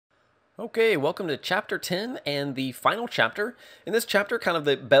Okay, welcome to chapter 10 and the final chapter. In this chapter, kind of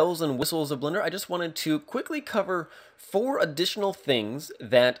the bells and whistles of Blender, I just wanted to quickly cover 4 additional things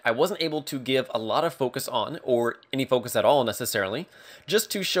that I wasn't able to give a lot of focus on, or any focus at all necessarily, just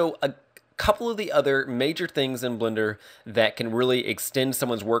to show a couple of the other major things in Blender that can really extend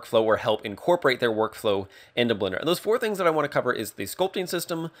someone's workflow or help incorporate their workflow into Blender. And those 4 things that I want to cover is the sculpting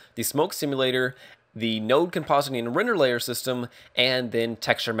system, the smoke simulator, the node compositing and render layer system, and then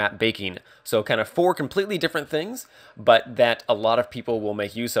texture map baking. So kind of 4 completely different things, but that a lot of people will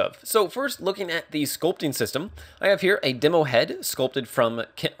make use of. So first, looking at the sculpting system, I have here a demo head sculpted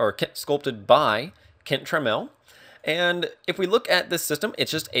sculpted by Kent Trammell. And if we look at this system,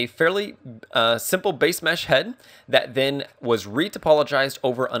 it's just a fairly simple base mesh head that then was retopologized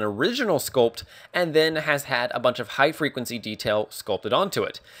over an original sculpt and then has had a bunch of high frequency detail sculpted onto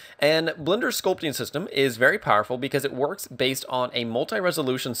it. And Blender's sculpting system is very powerful because it works based on a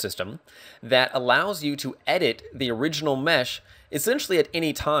multi-resolution system that allows you to edit the original mesh essentially at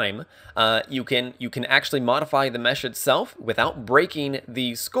any time. You can actually modify the mesh itself without breaking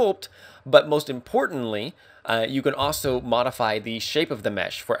the sculpt, but most importantly, you can also modify the shape of the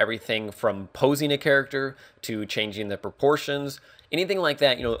mesh for everything from posing a character to changing the proportions, anything like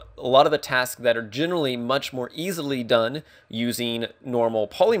that. You know, a lot of the tasks that are generally much more easily done using normal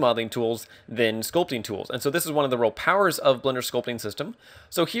polymodeling tools than sculpting tools. And so this is one of the real powers of Blender sculpting system.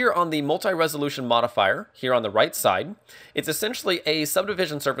 So here on the multi-resolution modifier, here on the right side, it's essentially a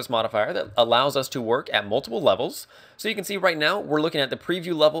subdivision surface modifier that allows us to work at multiple levels. So you can see right now we're looking at the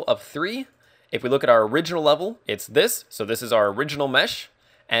preview level of 3. If we look at our original level, it's this. So this is our original mesh.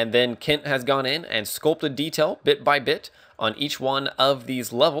 And then Kent has gone in and sculpted detail bit by bit on each one of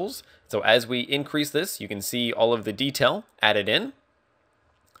these levels. So as we increase this, you can see all of the detail added in.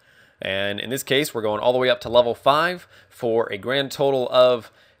 And in this case, we're going all the way up to level 5 for a grand total of,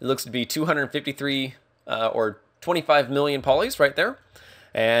 it looks to be 253 or 25 million polys right there.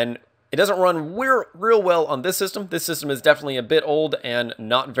 And it doesn't run real well on this system. This system is definitely a bit old and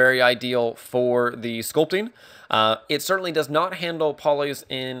not very ideal for the sculpting. It certainly does not handle polys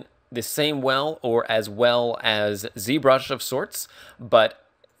in the same well as ZBrush of sorts, but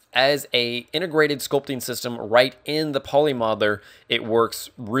as a integrated sculpting system right in the polymodeler, it works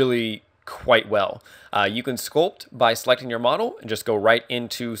really quite well. You can sculpt by selecting your model and just go right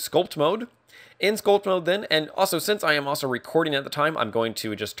into sculpt mode. In sculpt mode then, and also since I am also recording at the time, I'm going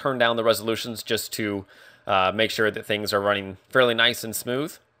to just turn down the resolutions just to make sure that things are running fairly nice and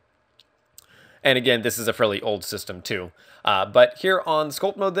smooth. And again, this is a fairly old system too. But here on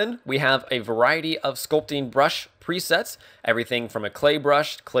sculpt mode then, we have a variety of sculpting brush presets, everything from a clay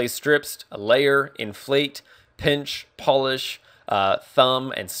brush, clay strips, a layer, inflate, pinch, polish,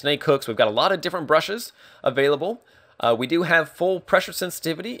 thumb, and snake hooks. We've got a lot of different brushes available. We do have full pressure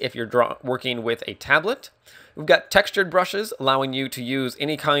sensitivity if you're working with a tablet. We've got textured brushes allowing you to use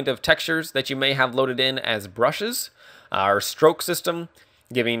any kind of textures that you may have loaded in as brushes. Our stroke system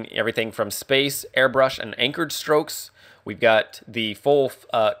giving everything from space, airbrush, and anchored strokes. We've got the full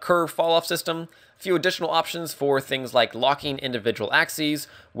curve fall-off system. A few additional options for things like locking individual axes,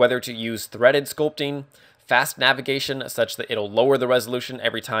 whether to use threaded sculpting, fast navigation such that it'll lower the resolution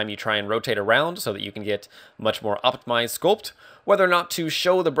every time you try and rotate around so that you can get much more optimized sculpt, whether or not to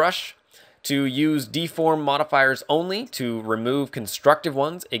show the brush, to use deform modifiers only to remove constructive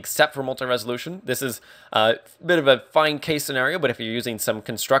ones except for multi-resolution. This is a bit of a fine case scenario, but if you're using some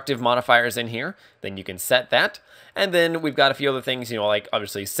constructive modifiers in here, then you can set that. And then we've got a few other things, you know, like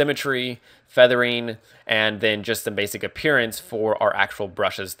obviously symmetry, feathering, and then just some basic appearance for our actual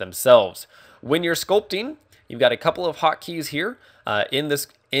brushes themselves. When you're sculpting, you've got a couple of hotkeys here. In the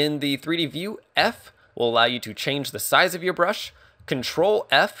 3D view, F will allow you to change the size of your brush. Control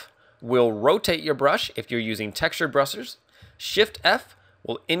F will rotate your brush if you're using textured brushes. Shift F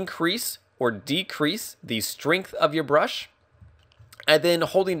will increase or decrease the strength of your brush. And then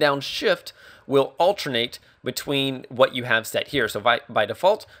holding down Shift will alternate between what you have set here. So by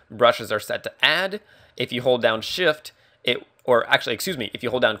default, brushes are set to add. If you hold down Shift, if you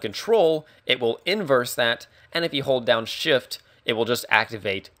hold down Control, it will inverse that. And if you hold down Shift, it will just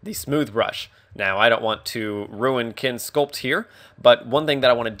activate the smooth brush. Now, I don't want to ruin Ken's sculpt here, but one thing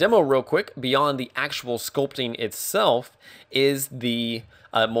that I want to demo real quick beyond the actual sculpting itself is the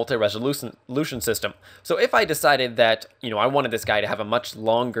multi-resolution system. So if I decided that, you know, I wanted this guy to have a much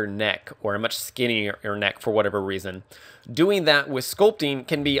longer neck or a much skinnier neck for whatever reason, doing that with sculpting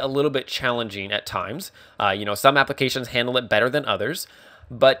can be a little bit challenging at times. You know, some applications handle it better than others,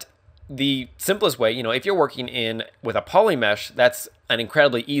 but the simplest way, if you're working with a poly mesh, that's an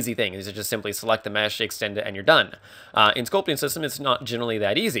incredibly easy thing. Is to just simply select the mesh, extend it, and you're done. In Sculpting System, it's not generally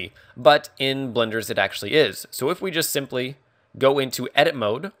that easy, but in Blender's it actually is. So if we just simply go into edit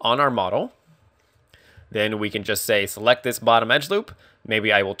mode on our model, then we can just say select this bottom edge loop.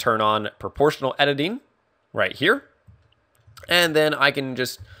 Maybe I will turn on proportional editing right here, and then I can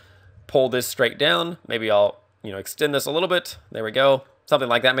just pull this straight down. Maybe I'll extend this a little bit. There we go. Something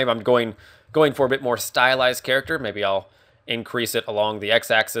like that. Maybe I'm going for a bit more stylized character. Maybe I'll increase it along the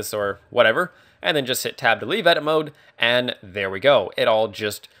x-axis or whatever, and then just hit tab to leave edit mode, and there we go. It all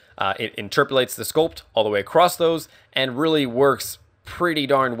just it interpolates the sculpt all the way across those and really works pretty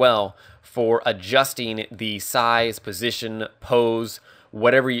darn well for adjusting the size, position, pose,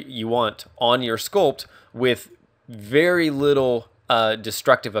 whatever you want on your sculpt with very little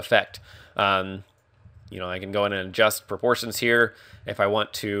destructive effect. I can go in and adjust proportions here if I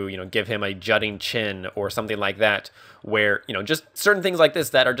want to, give him a jutting chin or something like that, where, just certain things like this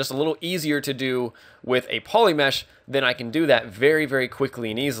that are just a little easier to do with a poly mesh, then I can do that very, very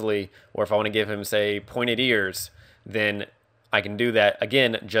quickly and easily. Or if I want to give him, say, pointed ears, then I can do that,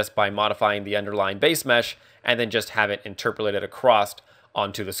 again, just by modifying the underlying base mesh and then just have it interpolated across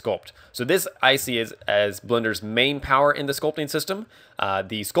onto the sculpt. So this I see as Blender's main power in the sculpting system.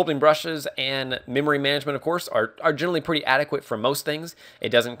 The sculpting brushes and memory management, of course, are generally pretty adequate for most things. It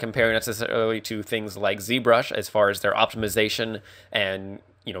doesn't compare necessarily to things like ZBrush as far as their optimization and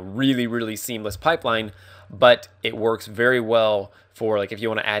really, really seamless pipeline, but it works very well for, like, if you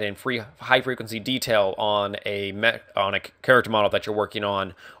want to add in high frequency detail on a character model that you're working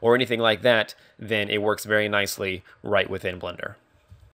on or anything like that, then it works very nicely right within Blender.